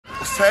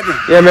happening?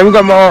 Yeah, man, we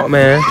got my aunt,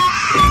 man.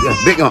 Yeah,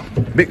 big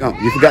aunt. Big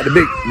aunt. You forgot the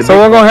big. So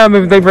what gonna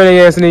happen if they bring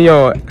their ass in the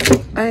yard?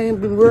 I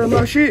ain't been worried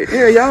about shit.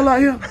 Yeah, y'all out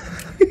here.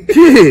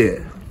 Yeah.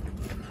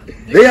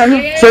 They out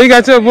here. So you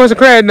got your bunch of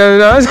crab done.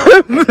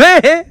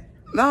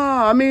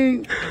 Nah, I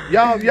mean,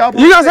 y'all.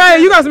 You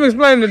got some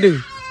explaining to do.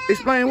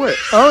 Explain what?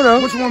 I don't know.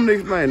 Which one to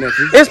explain that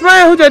to?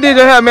 Explain who just did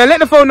your hair, man. Let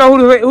the folks know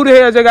who the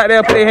hell just got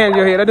there, put their hand in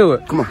your head. I do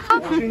it. Come on.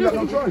 She ain't got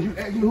no choice. You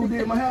asked me who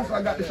did my house, so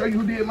I got to show you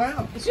who did my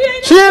house. She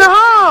in the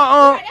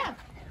hall.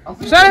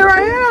 She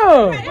right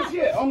here.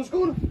 She on the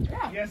scooter?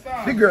 Yes,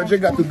 sir. This girl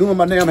just got through doing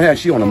my damn hair.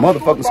 She on a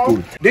motherfucking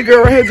scooter. This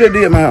girl right here just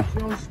did my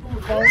house.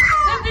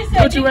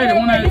 What you rated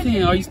 1 out of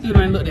 10, or you still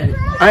ain't looked at it?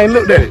 I ain't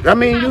looked at it. I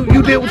mean,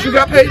 you did what you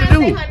got paid to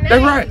do.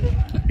 That's right.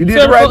 You did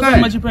the right thing. How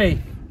much you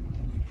paid?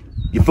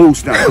 Your food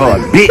stamp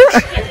card, bitch.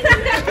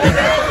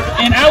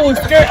 And I was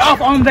scared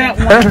off on that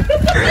one.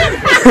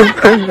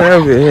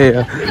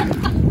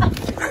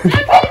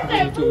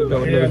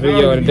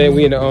 Video today.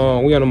 We on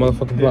the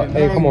motherfucking block.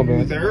 Hey, come on,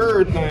 man.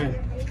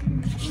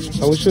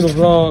 So we shoot a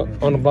vlog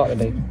on the block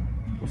today.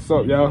 What's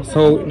up, y'all?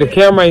 So the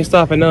camera ain't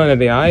stopping none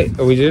today, alright?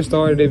 We just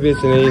started this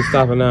bitch and it ain't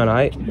stopping none,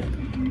 alright?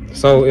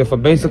 So if a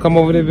bass will come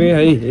over there,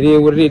 hey, it is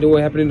what it is.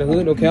 What happened in the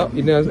hood, no cap.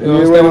 You know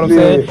what I'm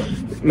saying?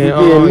 Man,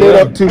 lit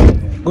up too.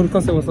 Go to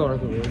come say what's up, right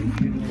quick.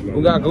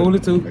 We got Goldie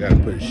too. I gotta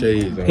put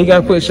shades on. He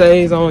gotta put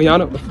shades on. Y'all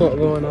know what the fuck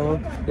going on.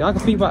 Y'all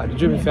can speak about the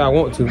drip if I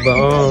want to,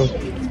 but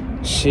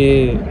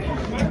shit.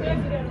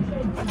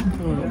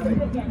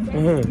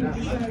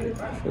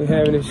 We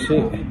having this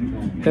shit.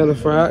 Hella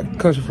fried,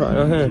 country fried.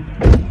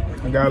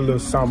 I got a little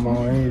something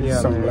on. Yeah,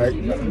 something like.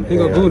 He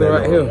gonna glue it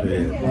right here.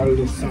 Got a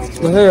little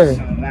something.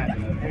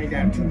 Ain't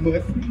got too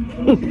much.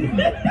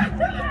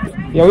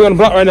 Yeah, we on the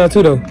block right now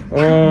too though.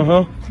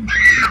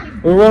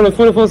 We're rolling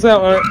 24/7,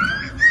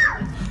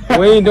 alright?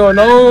 We ain't doing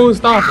no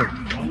stopping.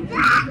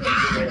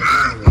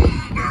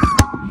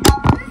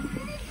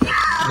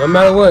 No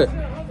matter what.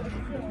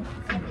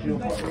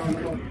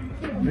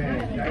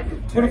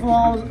 24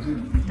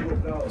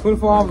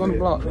 hours on the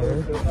block,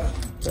 man.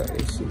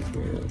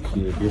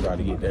 Shit, we about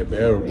to get that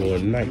barrel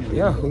going tonight.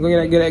 Yeah,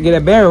 we're gonna get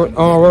that barrel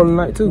rolling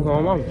tonight too,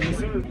 mama.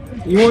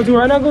 You want to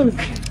right now, Goody?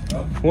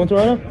 You want to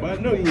right now? But I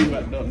know you ain't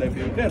about to dump that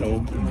bitch that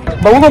on.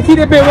 But we're gonna keep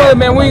that bit rolling,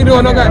 man. We ain't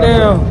doing no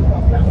goddamn.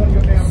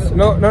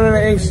 No, none of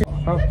that ain't shit.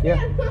 Oh,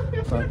 yeah.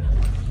 Sorry.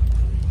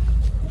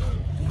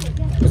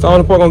 It's the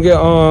only part gonna get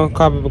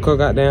copy because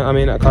goddamn, I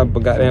mean not copy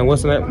but goddamn,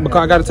 what's the name?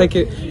 Because I gotta take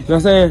it, you know what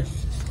I'm saying?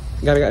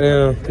 You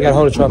gotta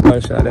hold the truck out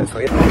and shit like that. So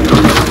yeah.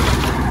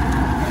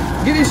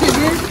 Get this shit,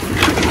 man.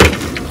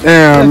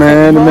 Damn,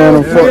 man, the man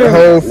done fucked the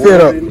whole fit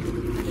up.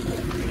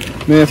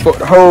 Man, fucked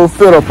the whole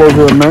fit up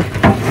over here, man.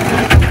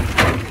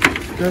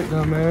 Straight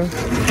though, man.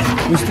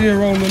 We still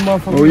rolling this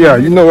motherfucker. Oh yeah,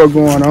 you know what's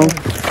going on.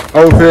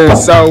 Over here in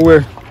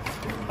Southwest.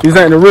 These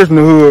ain't the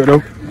original hood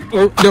though.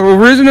 The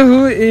original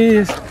hood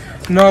is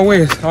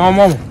Northwest, all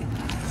mama.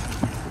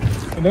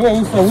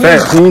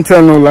 Facts, you ain't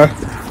telling no lie.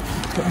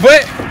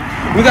 But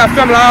we got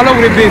family all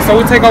over this bitch, so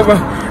we take over.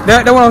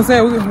 That's what I'm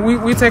saying.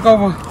 We take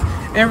over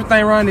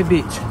everything around this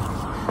bitch.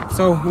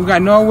 So we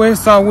got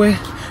Northwest, Southwest,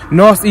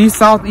 Northeast,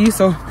 Southeast.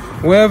 So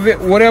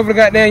whatever the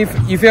goddamn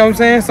you feel what I'm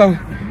saying. So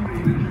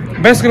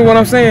basically what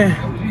I'm saying.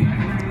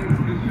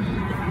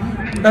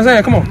 I'm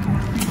saying, come on.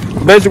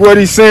 Basically what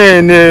he's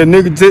saying is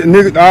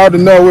nigga all the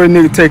Northwest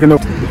nigga taking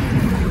over.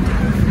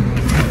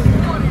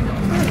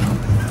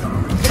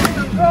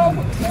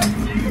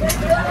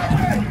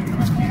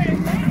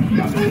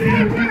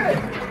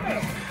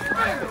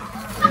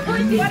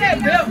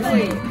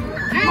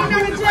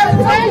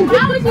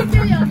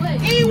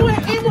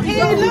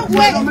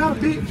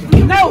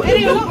 No, it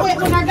didn't look wet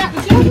when I got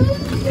the shoe.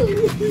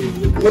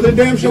 Well, the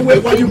damn show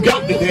wet while you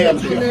got the damn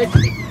show.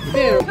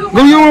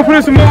 Go, you wanna put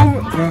in some more?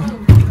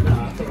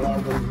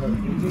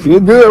 You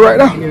good right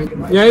now?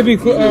 Yeah, it be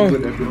closer.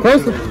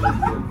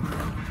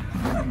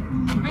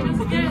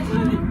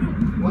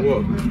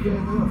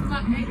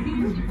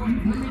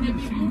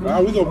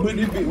 We gonna put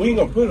this bitch, we ain't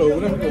gonna put it over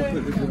there, we gonna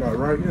put this shit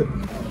right here.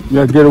 You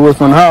have to get away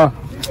from the house.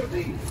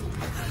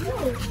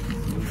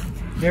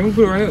 Yeah, we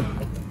put it right here.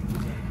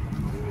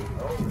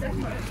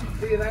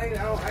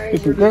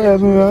 Get some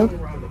gas in here.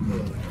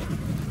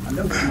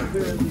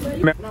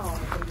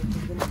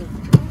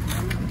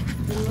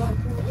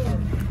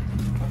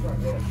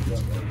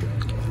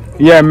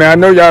 Yeah, man, I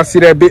know y'all see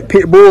that big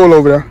pit bull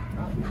over there.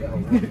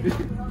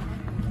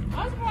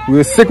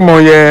 We'll sick him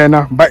on your ass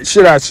now, bite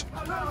shit out you.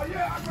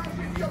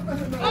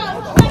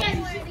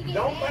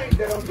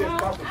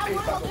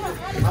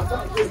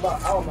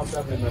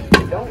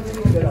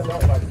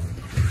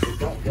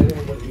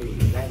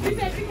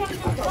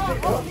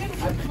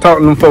 Talk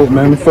to them folk,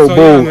 man. Them folk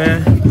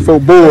bored.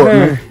 Folk bored,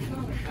 man.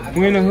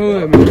 We in the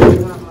hood,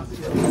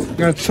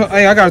 man.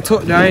 Hey, I gotta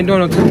talk. I ain't doing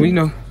no talking, you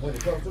know.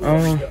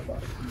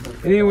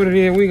 It is what it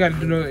is. We got to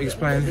do no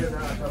explaining.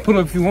 Pull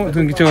up if you want to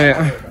and get your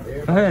ass.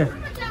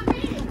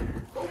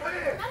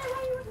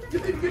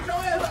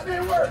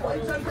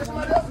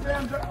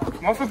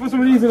 I'm gonna put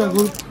some of these in there,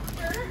 dude.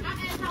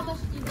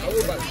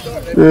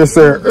 Yes,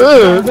 sir.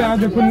 I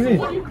just put it in.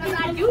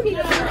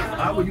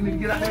 Nah, well, you need to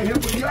get out there and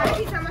help with the yard.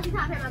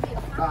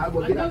 Alright,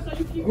 well, get out.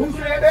 Who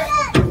said that?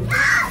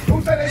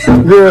 Who said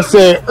that? Girl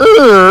said,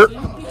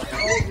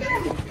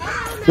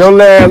 your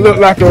lad look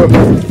like a...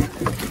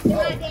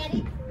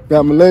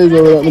 Got my legs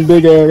over there, them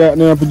big ass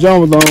goddamn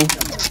pajamas on.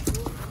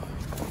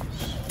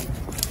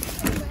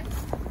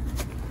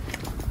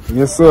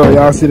 Yes, sir.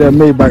 Y'all see that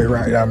Maybach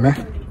right there, man.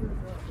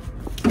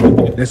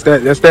 That's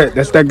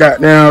that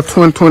goddamn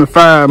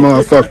 2025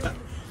 motherfucker.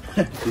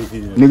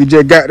 Nigga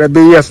just got that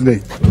bitch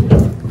yesterday.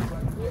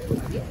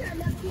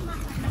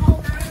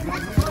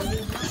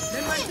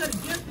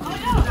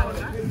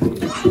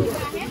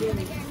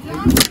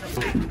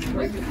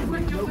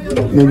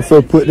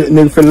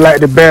 Nigga finna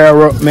light the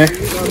barrel up, man.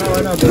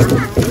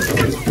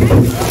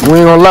 We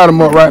ain't gonna light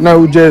them up right now.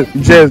 We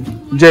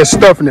just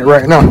stuffing it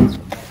right now.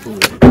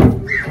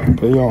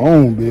 Pay your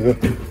own bill.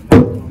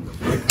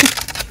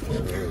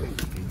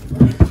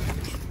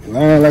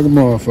 Lying like a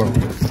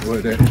motherfucker.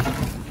 What that?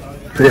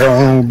 Pay your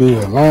own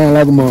bill. Lying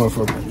like a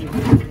motherfucker.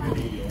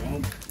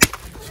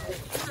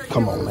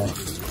 Come on, man.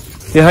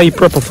 Yeah, how you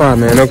prep a fire,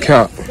 man? No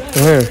cap.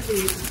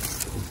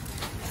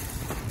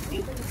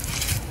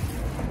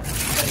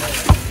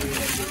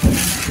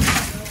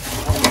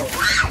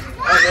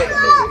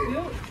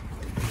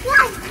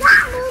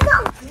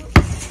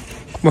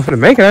 What for the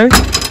making, ain't it?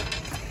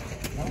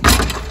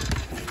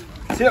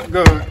 Tip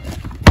gun.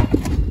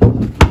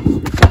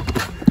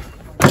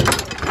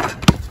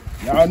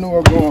 Y'all know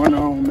what's going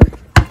on, man.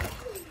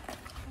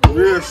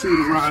 Real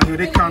shooters around here.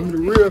 They call me the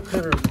real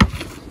curve.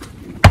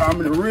 Call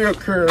me the real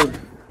curve.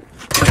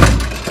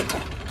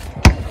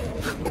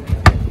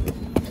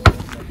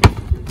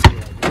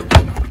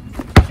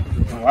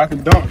 Oh, I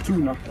can dunk too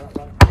now.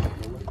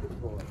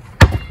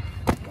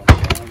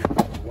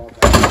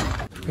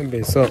 That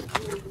bitch up.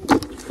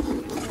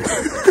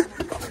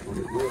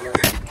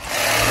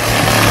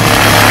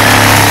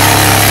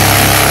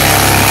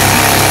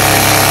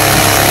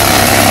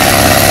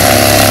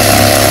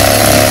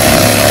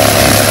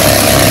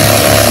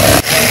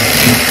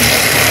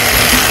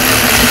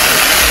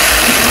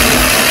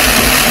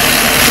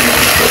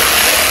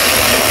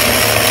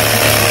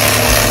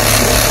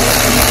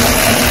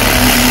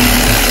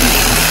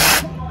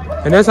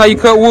 And that's how you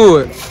cut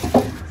wood.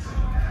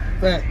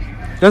 Fact.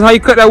 That's how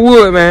you cut that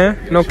wood, man.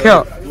 No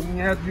cap. You ain't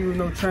have to do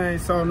no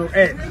chainsaw, no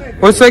axe.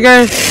 What's that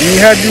game? You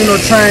ain't have to do no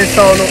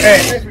chainsaw, no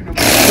axe.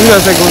 You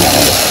gotta take one.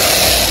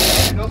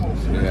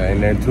 Yeah,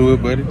 ain't nothing to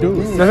it but to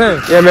do it.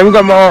 Yeah, man, we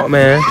got my aunt,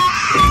 man.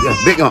 Yeah,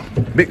 big ump.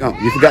 Big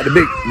ump. You forgot the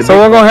big. So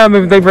what's gonna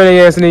happen if they bring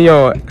their ass in the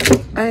yard?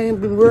 I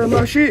ain't been worried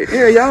about shit.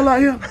 Yeah, y'all out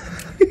here.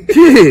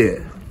 Yeah.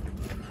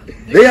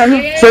 They out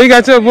here. So you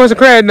got your bunch of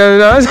crab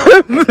nuts.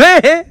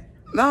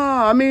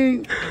 Nah, I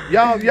mean,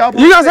 y'all. You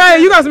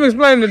got some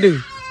explaining to do.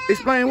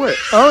 Explain what?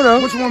 I don't know.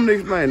 Which one to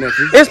explain that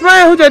to?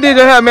 Explain who just did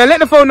your hair, man. Let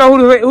the folks know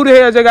who the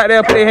hell just got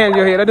there, put their hands in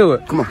your head. I do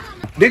it. Come on.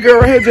 This girl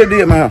right here just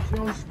did my hair.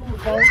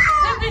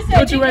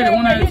 What you rated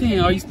 1 out of 10,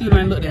 or you still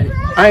ain't looked at it?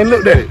 I ain't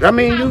looked at it. I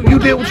mean, you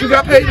did what you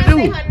got paid to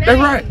do.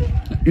 That's right.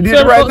 You did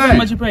the right How thing.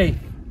 much you paid?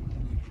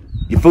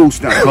 Your food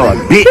stamp card,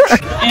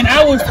 bitch. And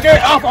I was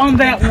scared off on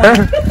that one.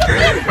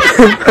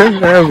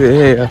 That'll be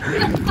hell.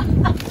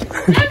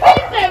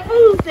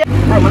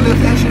 Bro, my little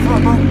fat shit for,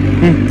 bro.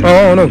 I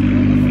don't know.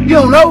 You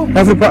don't know?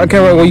 That's the part I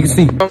can't wait where you can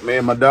see.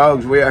 Man, my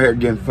dogs, we out here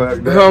getting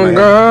fucked up, Oh, man.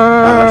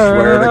 God. I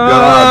swear to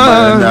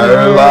God, man. Not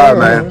a lie,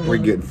 man. We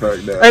getting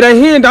fucked up. Hey, that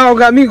hen dog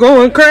got me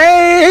going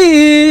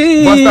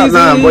crazy. Bust that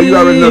line, boy. You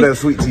already know that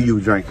sweet tea you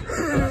was drinking.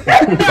 What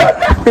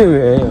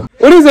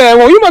is that?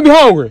 Well, you might be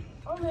hungry.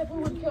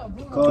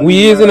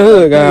 We is in the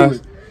hood,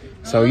 guys.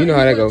 So you know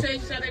how that goes.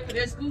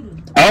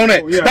 On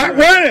it. Stop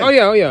running. Oh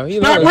yeah.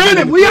 Stop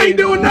running. We ain't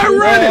doing no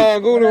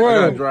running. Go to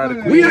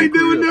run. We ain't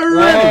doing no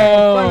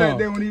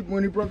running.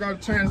 When he broke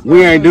out the chainsaw.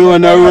 We ain't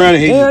doing no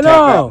running. He's Hell a tap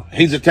no. out.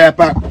 He's a tap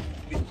out.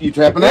 You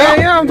tapping out?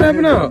 Yeah, I'm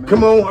tapping out.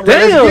 Come on.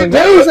 Damn, he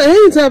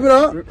ain't tapping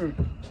out.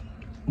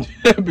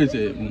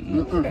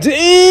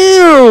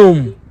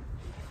 Damn.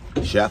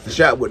 Shot for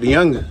shot with the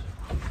youngest.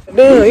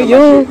 Damn, he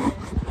young.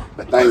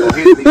 That thing gonna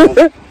hit me.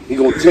 He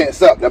gonna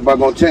tense up. That boy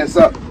gonna tense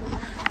up.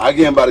 I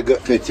give him about a good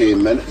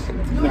 15 minutes.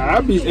 Nah,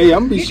 I'm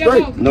gonna be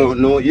straight.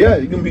 No, yeah,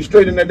 you can be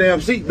straight in that damn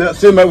seat.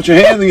 Sitting back with your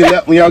hands in your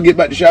lap when y'all get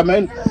back to shot,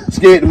 man.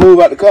 Scared to move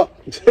out the car.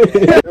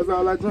 That's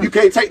all I drink. You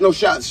can't take no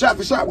shots, shot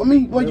for shot with me.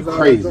 Boy, you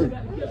crazy.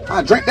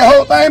 I drank that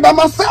whole thing by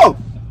myself.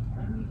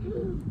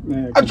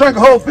 Man, I drank a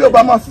whole field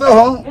by myself,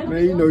 home.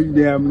 man, you know you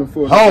be having the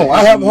full. Home,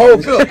 I have a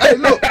whole field. Hey,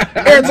 look,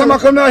 every time I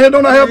come down here,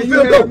 don't I have a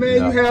field though?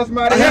 Man, you have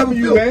somebody I have a helping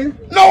you, field. man.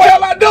 No,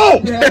 hell I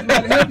don't. You have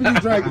somebody helping you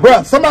drink.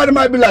 Bruh, somebody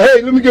might be like,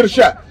 hey, let me get a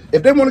shot.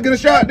 If they want to get a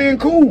shot, then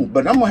cool.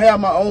 But I'm going to have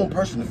my own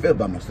personal field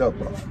by myself,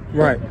 bro.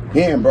 Right.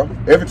 Yeah, bro.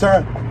 Every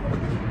time.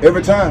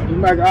 Every time. You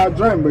might out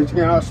drink, but you can't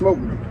out smoke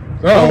me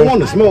though. I don't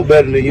want to smoke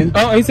better than you.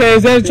 Oh, he said,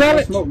 is that a I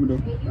challenge? smoke me though.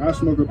 I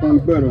smoke up on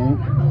the butter, huh?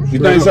 You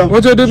think so?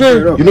 What you do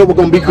there? You know what's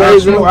going to be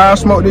crazy? I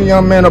smoke this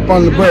young man up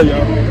on the butter,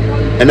 y'all.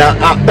 And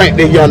I think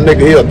this young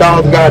nigga here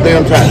 1,000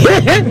 goddamn times.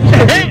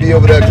 He be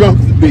over there drunk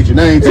as a bitch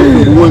and I ain't telling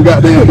you the one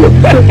goddamn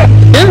bitch.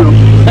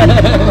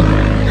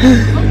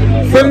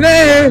 Put it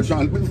in.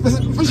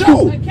 For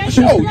sure. For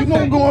sure. You know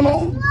what's going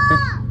on?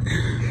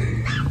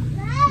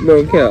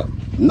 No cap.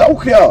 No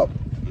cap.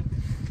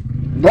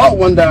 Brought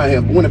one down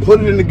here, but when they put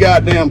it in the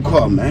goddamn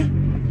car, man.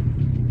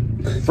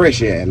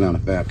 Fresh ass Atlanta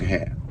Falcon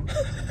hat.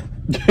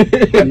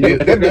 Hey,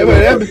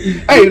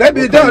 that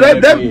bitch done.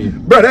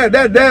 Bro, that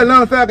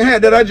Atlanta Falcon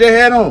hat that I just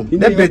had on.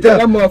 That bitch done.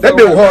 That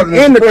bitch was harder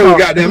than the car.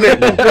 Goddamn it.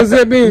 What's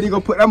that mean? You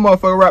gonna put that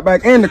motherfucker right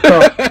back in the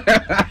car.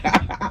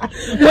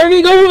 Where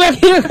we go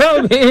back in the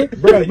car, man?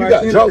 Bro, you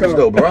got jokes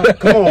though, bro.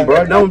 Come on,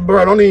 bro.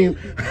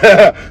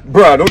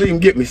 Don't even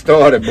get me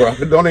started, bro.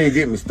 Don't even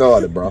get me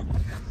started, bro.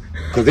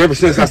 Cause ever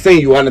since I seen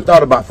you, I done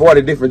thought about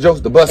 40 different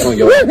jokes to bust on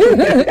your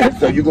ass.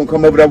 So you gonna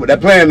come over there with that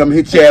plan, I'm gonna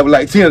hit you out with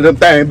like 10 of them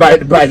things, bite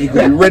the bite, you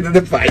gonna be ready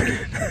to fight.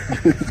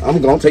 I'm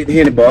gonna take the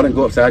Henny ball and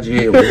go upside your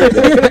head with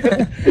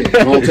it.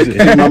 I'm gonna take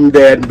the mom and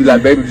dad and be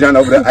like, baby John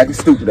over there acting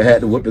stupid, I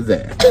had to whip his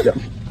ass. Yeah.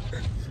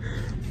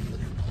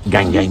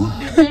 Gang gang.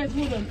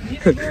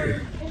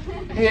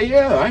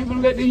 Yeah, I ain't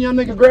gonna let these young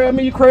niggas grab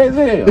me, you crazy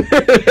hell.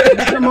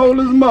 I'm old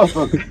as a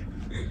motherfucker.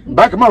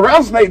 Back in my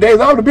rattlesnake days,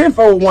 I would have been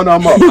folding one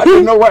of them up. I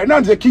didn't know right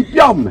now, just keep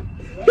yobbing me.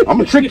 I'm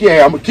gonna trick your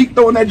ass. I'm gonna keep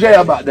throwing that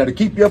jab out there to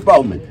keep you up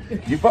on me.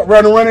 You fuck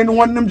run into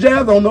one of them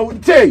jabs, I don't know what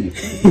to tell you.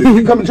 If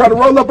you come and try to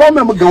roll up on me,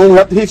 I'm gonna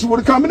have to hit you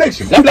with a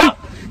combination. About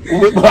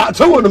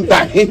two of them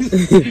things.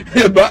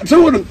 About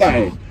two of them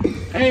things.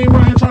 I ain't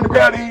running trying to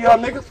grab these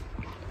young niggas.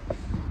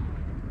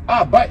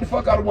 I'll bite the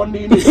fuck out of one of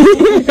these niggas.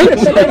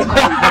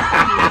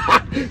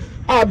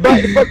 I'll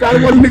bite the fuck out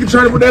of one of these niggas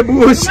trying with that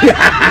bullshit.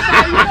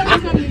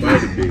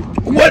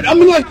 What? I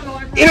mean, like,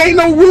 it ain't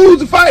no rules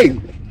to fight.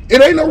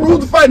 It ain't no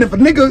rules to fight. If a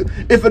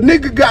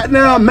nigga got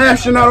down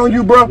mashing out on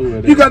you, bro,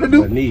 you got to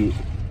do.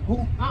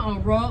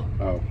 Rob.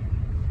 Oh.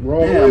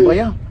 Damn, boy,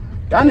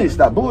 y'all need to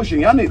stop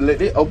bullshitting. Y'all need to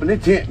let it open the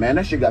tent, man.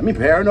 That shit got me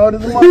paranoid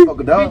as a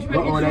motherfucker, dog.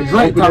 That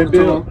drink talking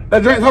to him.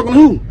 That drink talking to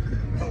who?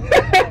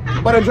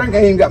 But that drink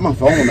ain't even got my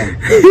phone on.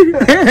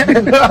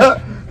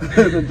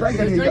 The drink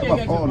ain't even got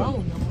my phone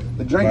on.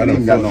 The drink ain't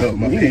even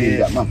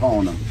got my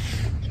phone on.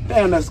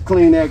 Damn, that's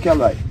clean air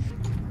Cali.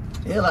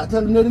 Hell, I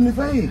tell him nothing in the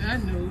face. I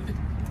know.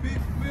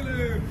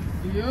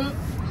 Yup.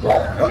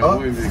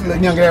 That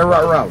young ass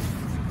rock.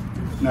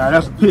 Nah,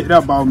 that's a pit,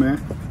 that ball, man.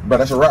 Bro,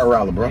 that's a rock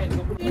roller, bro.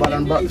 But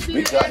I'm about to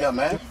speak out here,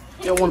 man.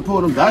 You don't want to pull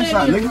them dice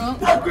out, nigga.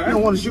 You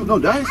don't want to shoot no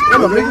dice.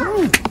 Come on,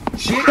 nigga.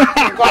 Shit.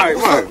 Quiet.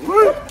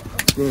 What?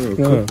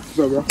 What's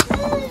up, bro?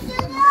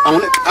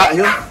 On it, out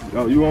here.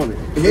 Oh, you on it?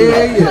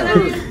 Yeah.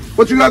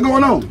 What you got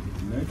going on?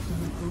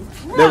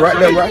 That right.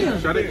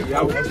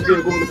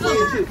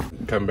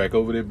 Coming back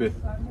over there, bitch.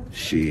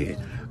 Shit.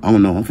 I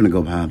don't know. I'm finna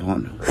go behind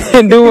partner.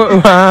 Do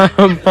it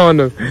behind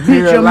partner.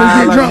 Get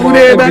drunk with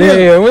everybody.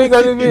 Yeah, we ain't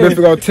gonna do This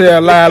gonna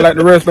tell lies like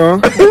the rest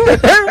of them.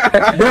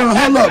 Bro,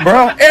 hold up,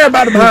 bro.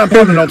 Everybody behind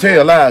partner don't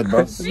tell lies,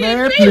 bro.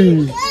 Man,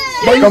 please.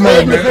 Come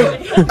on,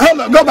 man. Hold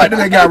up. Go back to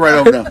that guy right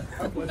over there.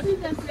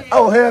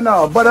 Oh, hell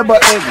no. But ugly.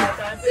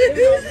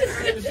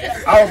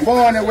 I was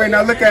born that way,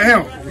 now look at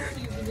him.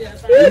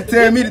 You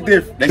tell me the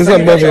difference. They say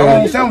you got your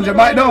own sandwich at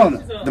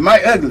McDonald's. The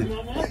Mike ugly.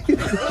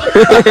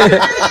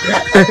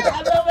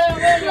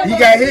 He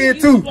got head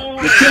too.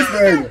 The crisp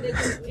burger.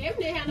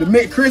 The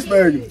McCrisp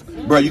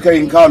burger. Bro, you can't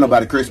even call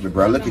nobody crispy,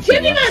 bro. Look at you,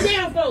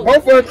 bro.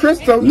 Both for a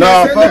crisp though.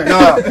 Nah, fuck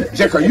nah.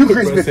 Jacker, you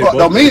crispy fuck.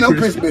 Don't mean I'm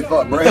crispy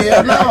fuck, bro.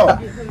 Hell no.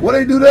 What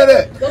they do that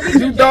at?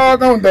 You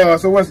dog on dog,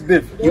 so what's the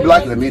difference? You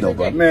blacker than me though,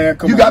 bro. Man,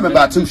 come on. You got me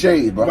by 2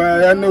 shades, bro.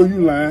 Boy, I know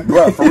you lying.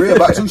 Bro, for real,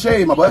 about 2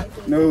 shades, my boy.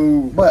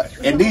 No. But,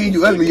 and then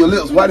you ugly, your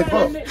lips white as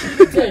fuck.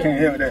 Can't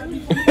help that.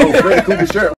 Oh, Freddy Cougar shirt.